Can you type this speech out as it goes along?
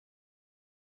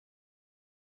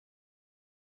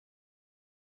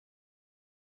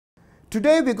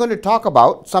Today we're going to talk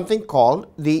about something called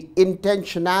the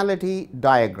Intentionality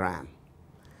Diagram.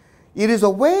 It is a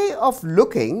way of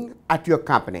looking at your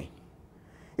company.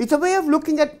 It's a way of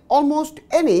looking at almost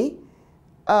any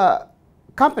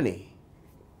company.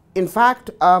 In fact,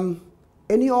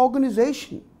 any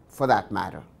organization for that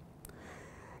matter.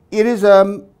 It is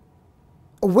a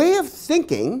way of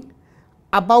thinking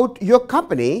about your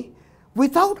company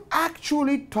without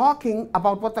actually talking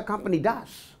about what the company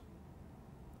does.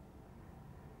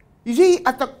 You see,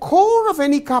 at the core of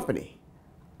any company,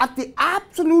 at the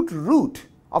absolute root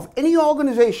of any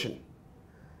organization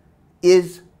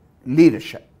is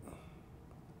leadership.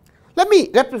 Let me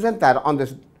represent that on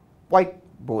this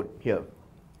whiteboard here.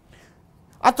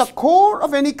 At the core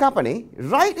of any company,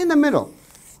 right in the middle,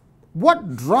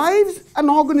 what drives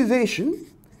an organization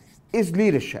is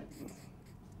leadership.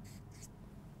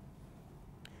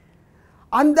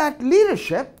 And that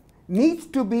leadership needs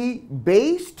to be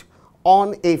based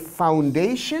on a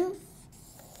foundation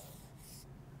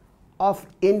of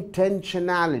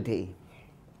intentionality.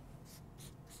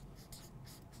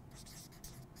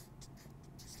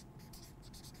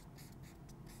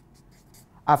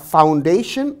 A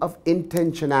foundation of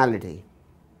intentionality.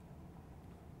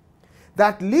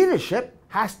 That leadership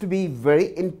has to be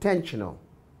very intentional,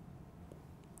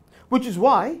 which is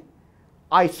why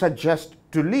I suggest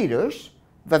to leaders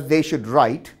that they should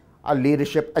write a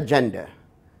leadership agenda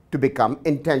to become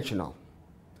intentional.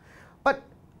 But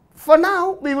for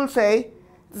now, we will say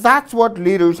that's what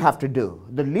leaders have to do.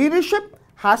 The leadership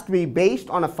has to be based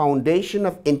on a foundation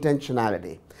of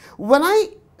intentionality. When I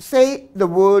say the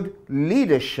word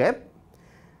leadership,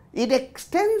 it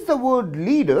extends the word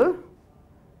leader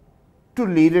to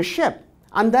leadership.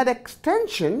 And that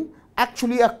extension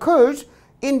actually occurs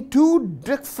in two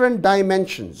different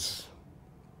dimensions.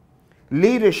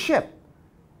 Leadership,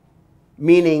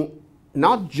 meaning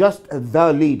not just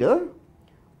the leader,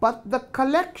 but the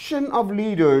collection of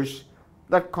leaders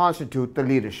that constitute the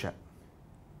leadership.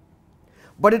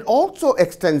 But it also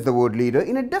extends the word leader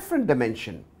in a different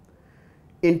dimension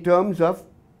in terms of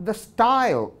the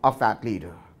style of that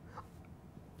leader.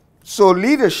 So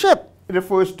leadership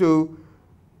refers to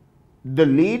the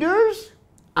leaders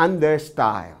and their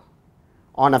style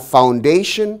on a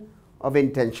foundation of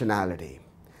intentionality.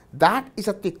 That is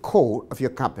at the core of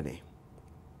your company.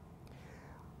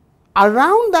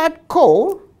 Around that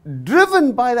core,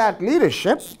 driven by that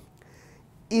leadership,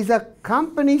 is a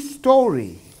company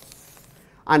story,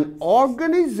 an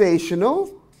organizational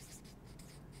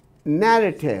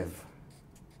narrative.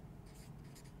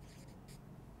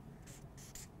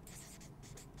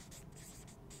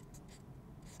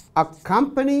 A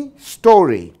company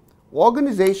story,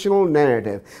 organizational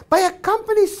narrative. By a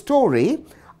company story,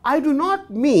 I do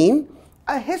not mean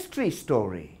a history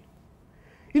story.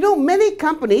 You know, many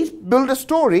companies build a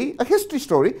story, a history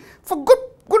story, for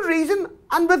good reason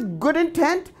and with good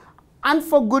intent and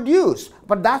for good use.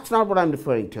 But that's not what I'm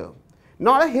referring to.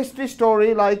 Not a history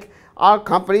story like our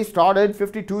company started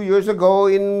 52 years ago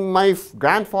in my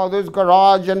grandfather's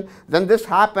garage, and then this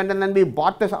happened, and then we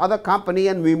bought this other company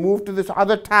and we moved to this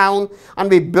other town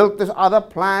and we built this other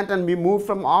plant and we moved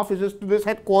from offices to this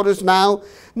headquarters now.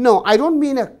 No, I don't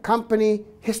mean a company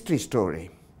history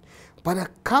story. But a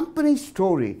company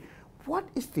story, what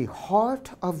is the heart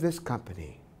of this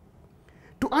company?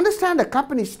 To understand a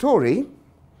company story,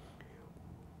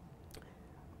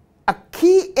 a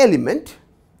key element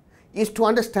is to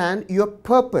understand your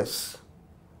purpose.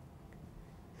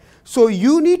 So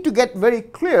you need to get very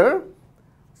clear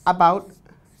about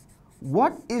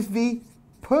what is the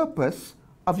purpose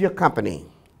of your company.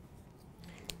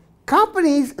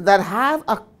 Companies that have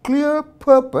a clear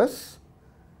purpose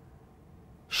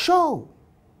show.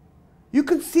 You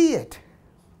can see it.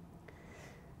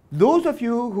 Those of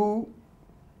you who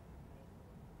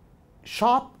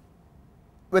shop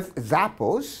with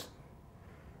Zappos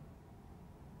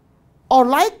are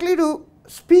likely to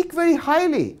speak very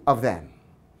highly of them.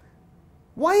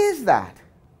 Why is that?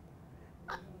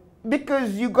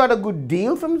 Because you got a good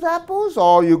deal from Zappos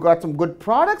or you got some good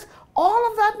products? All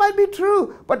of that might be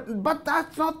true, but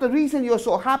that's not the reason you're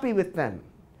so happy with them.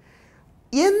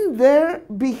 In their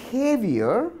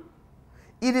behavior,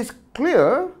 it is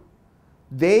clear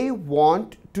they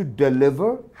want to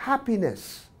deliver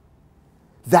happiness.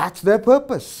 That's their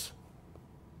purpose.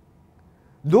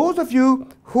 Those of you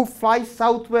who fly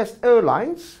Southwest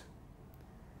Airlines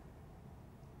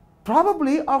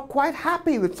probably are quite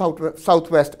happy with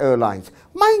Southwest Airlines.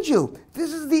 Mind you,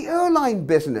 this is the airline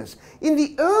business. In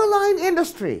the airline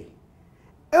industry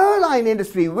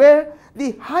where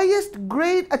the highest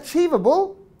grade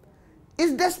achievable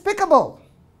is despicable.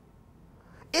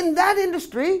 In that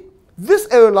industry, This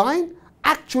airline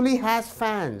actually has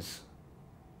fans.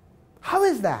 How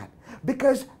is that?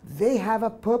 Because they have a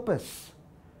purpose.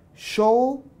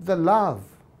 Show the love.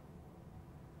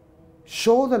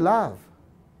 Show the love.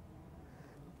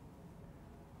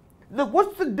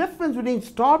 What's the difference between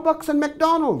Starbucks and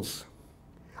McDonald's?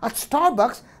 At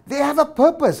Starbucks, they have a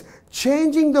purpose,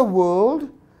 changing the world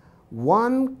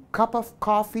one cup of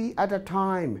coffee at a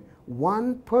time,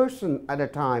 one person at a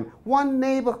time, one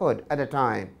neighborhood at a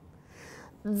time.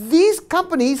 These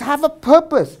companies have a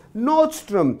purpose.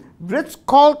 Nordstrom,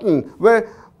 Ritz-Carlton, where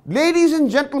ladies and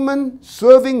gentlemen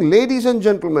serving ladies and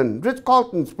gentlemen,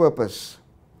 Ritz-Carlton's purpose.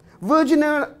 Virgin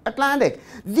Atlantic.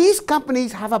 These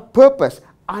companies have a purpose,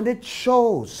 and it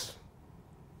shows.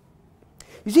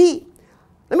 You see,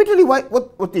 let me tell you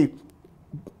what the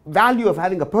value of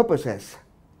having a purpose is.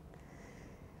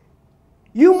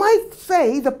 You might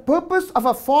say the purpose of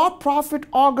a for-profit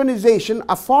organization,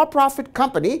 a for-profit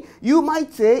company, you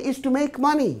might say is to make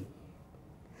money.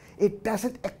 It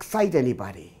doesn't excite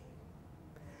anybody.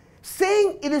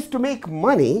 Saying it is to make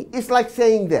money is like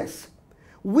saying this.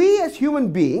 We as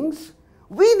human beings,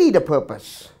 we need a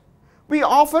purpose. We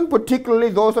often, particularly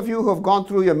those of you who have gone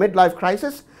through your midlife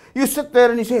crisis, you sit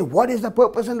there and you say, what is the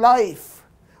purpose in life?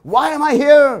 Why am I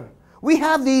here? We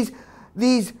have these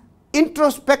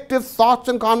introspective thoughts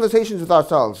and conversations with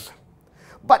ourselves.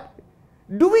 But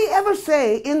do we ever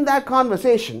say in that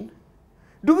conversation,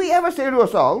 do we ever say to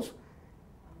ourselves,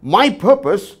 my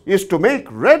purpose is to make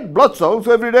red blood cells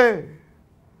every day?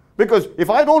 Because if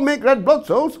I don't make red blood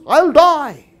cells, I'll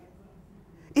die.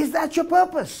 Is that your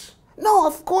purpose? No,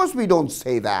 of course we don't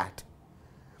say that.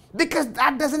 Because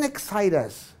that doesn't excite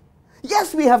us.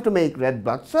 Yes, we have to make red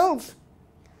blood cells.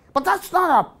 But that's not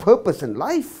our purpose in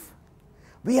life.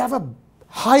 We have a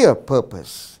higher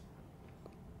purpose.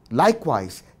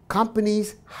 Likewise,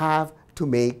 companies have to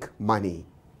make money.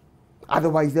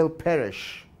 Otherwise, they'll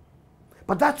perish.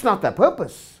 But that's not their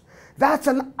purpose. That's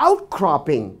an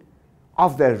outcropping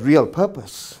of their real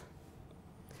purpose.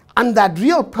 And that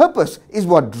real purpose is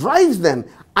what drives them,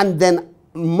 and then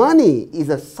money is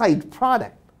a side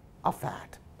product of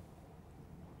that.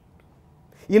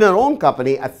 In our own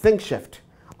company at ThinkShift,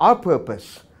 our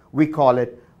purpose, we call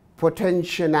it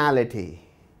potentiality.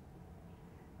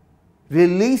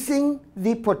 Releasing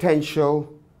the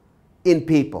potential in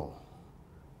people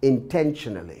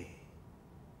intentionally.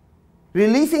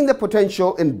 Releasing the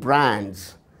potential in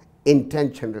brands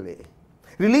intentionally.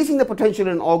 Releasing the potential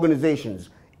in organizations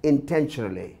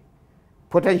intentionally.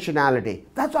 Potentiality.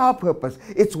 That's our purpose.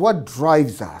 It's what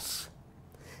drives us.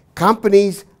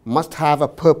 Companies must have a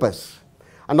purpose.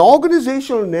 An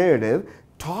organizational narrative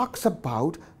talks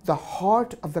about the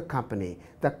heart of the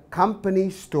company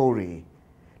story,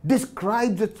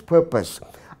 describes its purpose,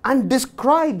 and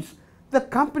describes the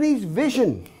company's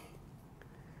vision.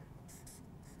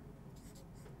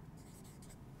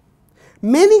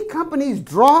 Many companies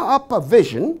draw up a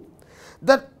vision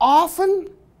that often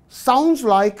sounds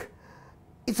like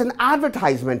it's an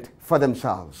advertisement for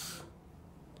themselves.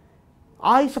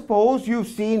 I suppose you've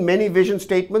seen many vision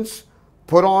statements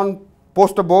put on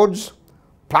poster boards,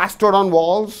 plastered on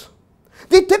walls.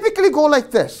 They typically go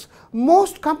like this.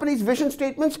 Most companies' vision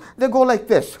statements, they go like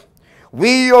this.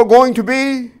 We are going to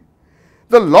be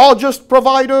the largest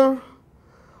provider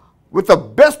with the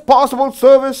best possible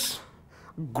service,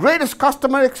 greatest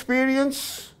customer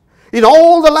experience in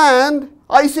all the land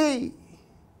I see.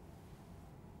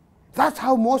 That's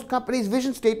how most companies'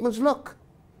 vision statements look.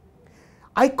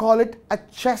 I call it a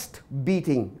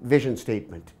chest-beating vision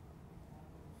statement.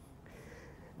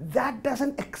 That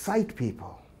doesn't excite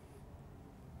people.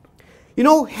 You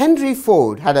know, Henry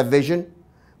Ford had a vision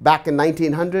back in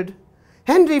 1900.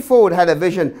 Henry Ford had a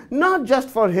vision not just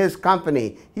for his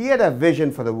company, he had a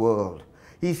vision for the world.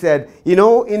 He said, you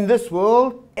know, in this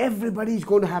world, everybody's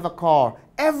going to have a car.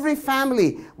 Every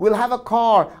family will have a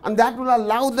car, and that will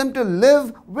allow them to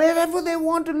live wherever they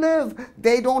want to live.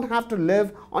 They don't have to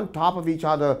live on top of each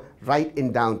other right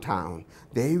in downtown.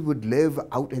 They would live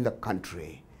out in the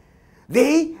country.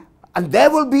 And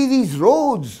there will be these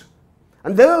roads,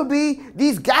 and there will be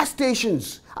these gas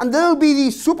stations, and there will be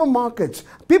these supermarkets.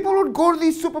 People would go to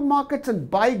these supermarkets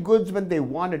and buy goods when they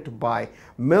wanted to buy.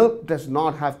 Milk does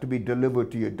not have to be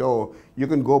delivered to your door. You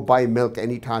can go buy milk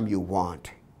anytime you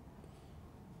want.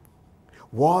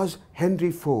 Was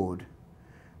Henry Ford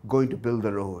going to build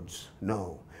the roads?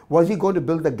 No. Was he going to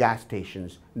build the gas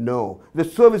stations? No. The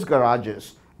service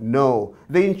garages? No.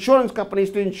 The insurance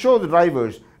companies to insure the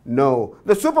drivers? No.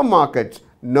 The supermarkets?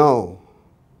 No.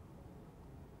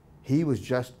 He was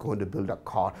just going to build a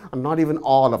car, and not even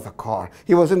all of the car.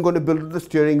 He wasn't going to build the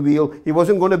steering wheel. He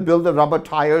wasn't going to build the rubber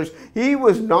tires. He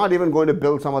was not even going to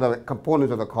build some of the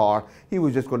components of the car. He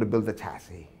was just going to build the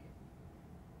chassis.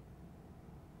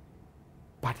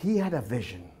 But he had a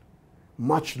vision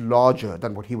much larger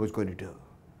than what he was going to do.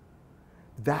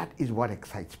 That is what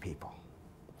excites people.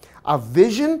 A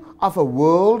vision of a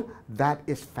world that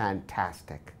is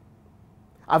fantastic.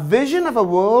 A vision of a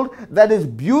world that is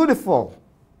beautiful.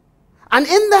 And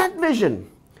in that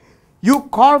vision, you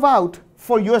carve out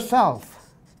for yourself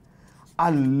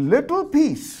a little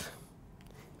piece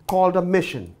called a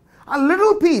mission. A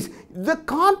little piece, the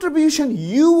contribution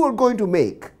you are going to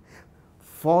make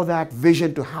for that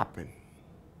vision to happen.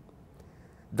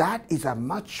 That is a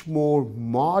much more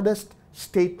modest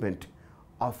statement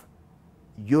of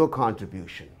your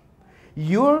contribution.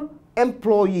 Your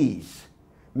employees,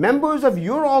 members of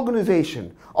your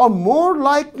organization, are more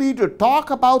likely to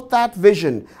talk about that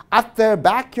vision at their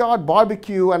backyard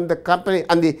barbecue and the company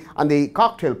and the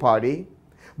cocktail party,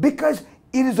 because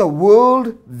it is a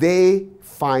world they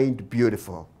find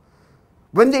beautiful.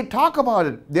 When they talk about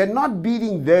it, they're not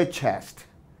beating their chest.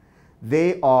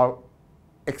 They are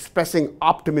expressing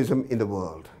optimism in the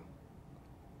world.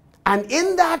 And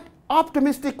in that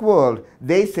optimistic world,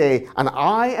 they say, and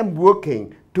I am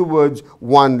working towards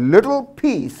one little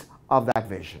piece of that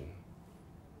vision.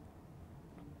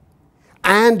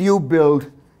 And you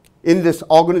build, in this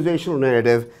organizational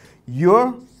narrative,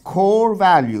 your core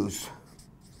values.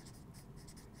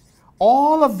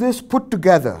 All of this put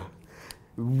together,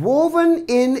 woven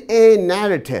in a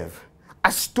narrative,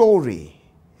 a story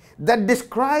that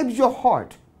describes your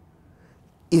heart,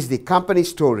 is the company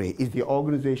story, is the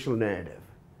organizational narrative.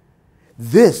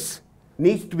 This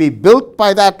needs to be built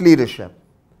by that leadership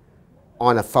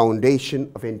on a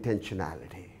foundation of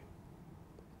intentionality.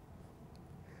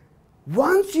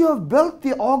 Once you have built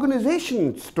the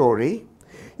organization story,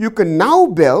 you can now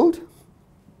build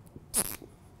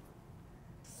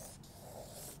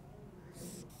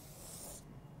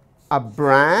a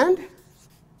brand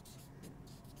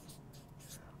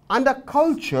and a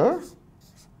culture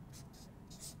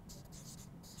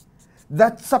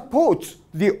that supports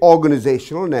the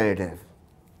organizational narrative.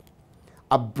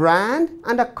 A brand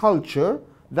and a culture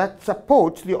that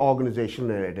supports the organizational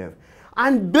narrative.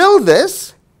 And build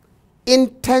this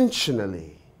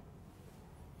intentionally.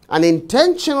 An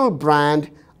intentional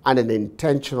brand and an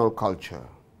intentional culture.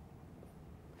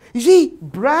 You see,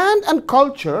 brand and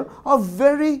culture are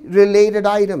very related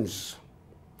items.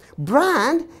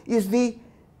 Brand is the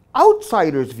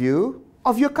outsider's view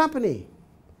of your company.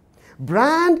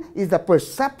 Brand is the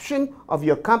perception of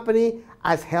your company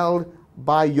as held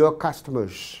by your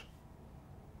customers.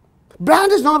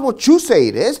 Brand is not what you say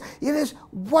it is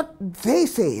what they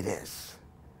say it is.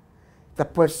 The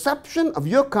perception of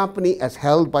your company as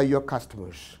held by your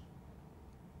customers.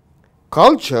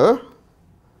 Culture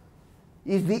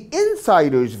is the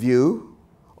insider's view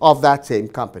of that same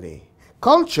company.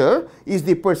 Culture is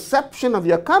the perception of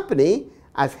your company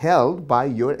as held by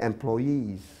your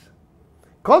employees.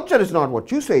 Culture is not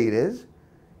what you say it is,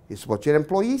 it's what your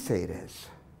employees say it is.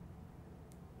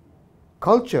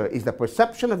 Culture is the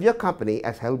perception of your company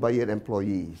as held by your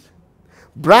employees.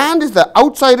 Brand is the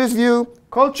outsider's view,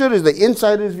 culture is the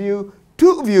insider's view,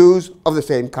 two views of the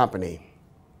same company.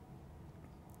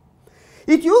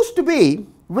 It used to be,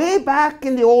 way back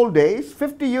in the old days,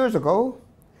 50 years ago,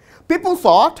 people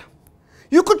thought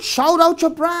you could shout out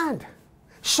your brand.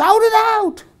 Shout it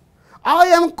out. I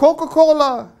am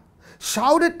Coca-Cola.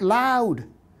 Shout it loud.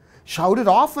 Shout it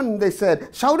often, they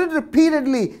said. Shout it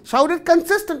repeatedly. Shout it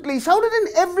consistently. Shout it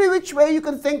in every which way you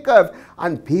can think of.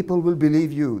 And people will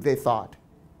believe you, they thought.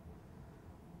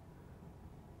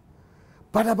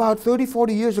 But about 30,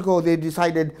 40 years ago, they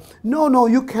decided, no,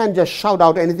 you can't just shout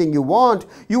out anything you want.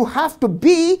 You have to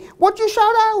be what you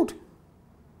shout out.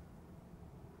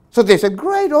 So they said,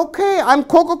 great, okay, I'm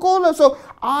Coca-Cola, so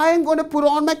I'm going to put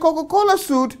on my Coca-Cola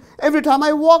suit every time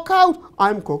I walk out.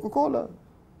 I'm Coca-Cola.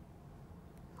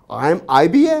 I'm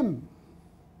IBM.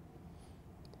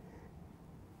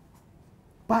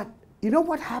 But you know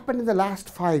what happened in the last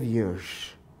 5 years?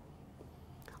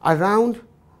 Around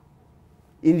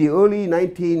in the early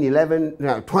 2011,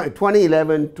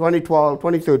 2012,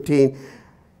 2013,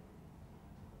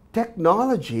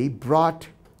 technology brought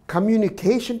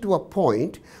communication to a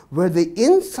point where the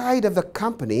inside of the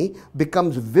company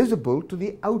becomes visible to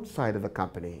the outside of the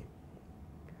company.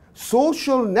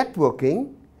 Social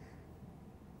networking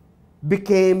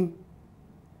became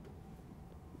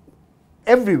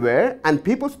everywhere, and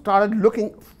people started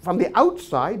looking from the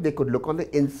outside, they could look on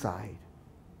the inside.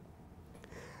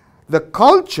 The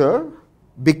culture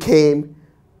became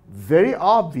very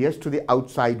obvious to the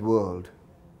outside world.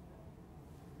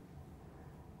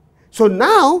 So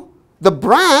now, the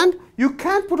brand, you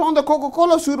can't put on the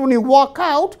Coca-Cola suit when you walk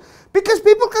out because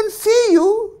people can see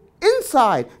you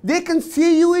inside. They can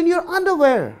see you in your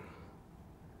underwear.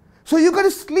 So you got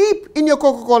to sleep in your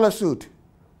Coca-Cola suit.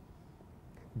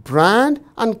 Brand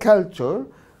and culture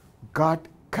got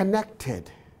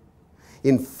connected.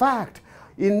 In fact,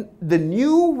 in the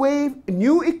new wave,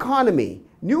 new economy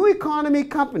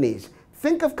companies,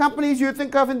 think of companies you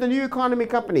think of in the new economy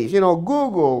companies,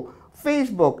 Google,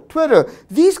 Facebook, Twitter,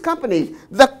 these companies,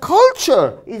 the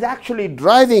culture is actually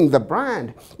driving the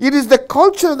brand. It is the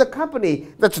culture of the company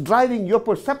that's driving your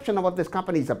perception of what this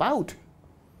company is about.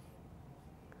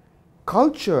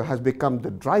 Culture has become the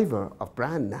driver of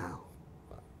brand now.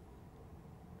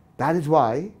 That is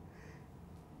why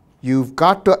you've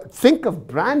got to think of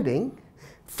branding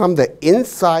from the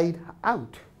inside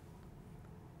out.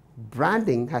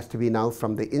 Branding has to be now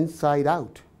from the inside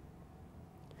out.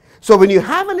 So when you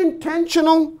have an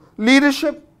intentional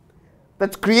leadership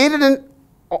that's created an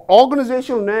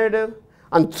organizational narrative,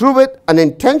 and through it an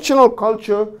intentional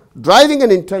culture driving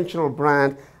an intentional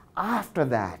brand, after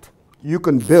that you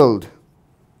can build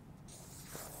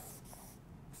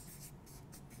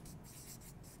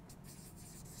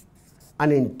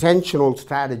an intentional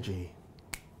strategy.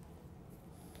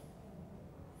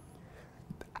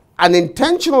 An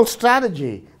intentional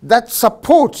strategy that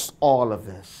supports all of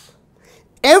this.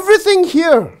 Everything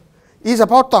here is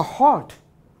about the heart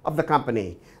of the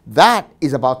company. That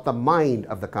is about the mind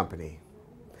of the company.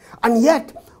 And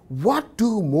yet, what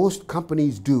do most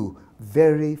companies do?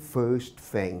 Very first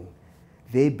thing,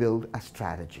 they build a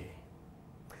strategy.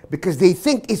 Because they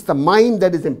think it's the mind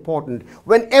that is important.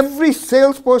 When every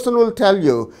salesperson will tell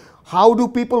you, how do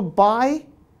people buy?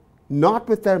 Not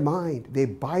with their mind. They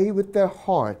buy with their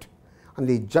heart and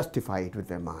they justify it with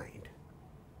their mind.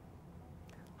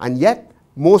 And yet,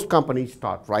 most companies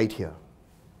start right here.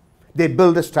 They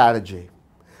build a strategy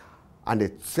and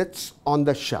it sits on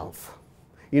the shelf.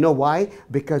 You know why?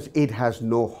 Because it has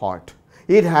no heart.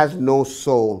 It has no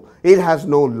soul. It has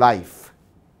no life.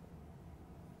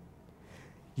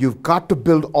 You've got to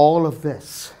build all of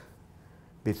this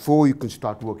before you can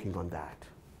start working on that.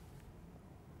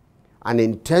 An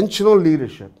intentional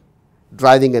leadership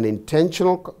driving an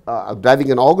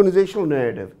organizational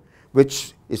narrative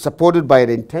which is supported by an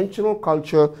intentional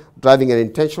culture driving an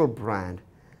intentional brand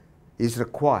is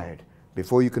required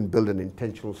before you can build an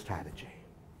intentional strategy.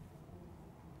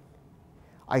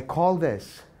 I call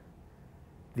this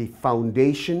the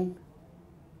foundation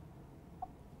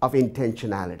of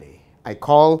intentionality. I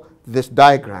call this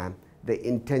diagram the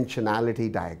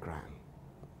intentionality diagram.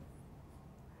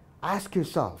 Ask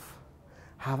yourself,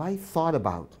 have I thought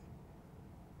about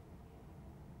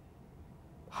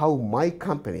how my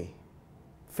company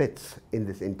fits in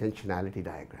this intentionality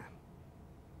diagram?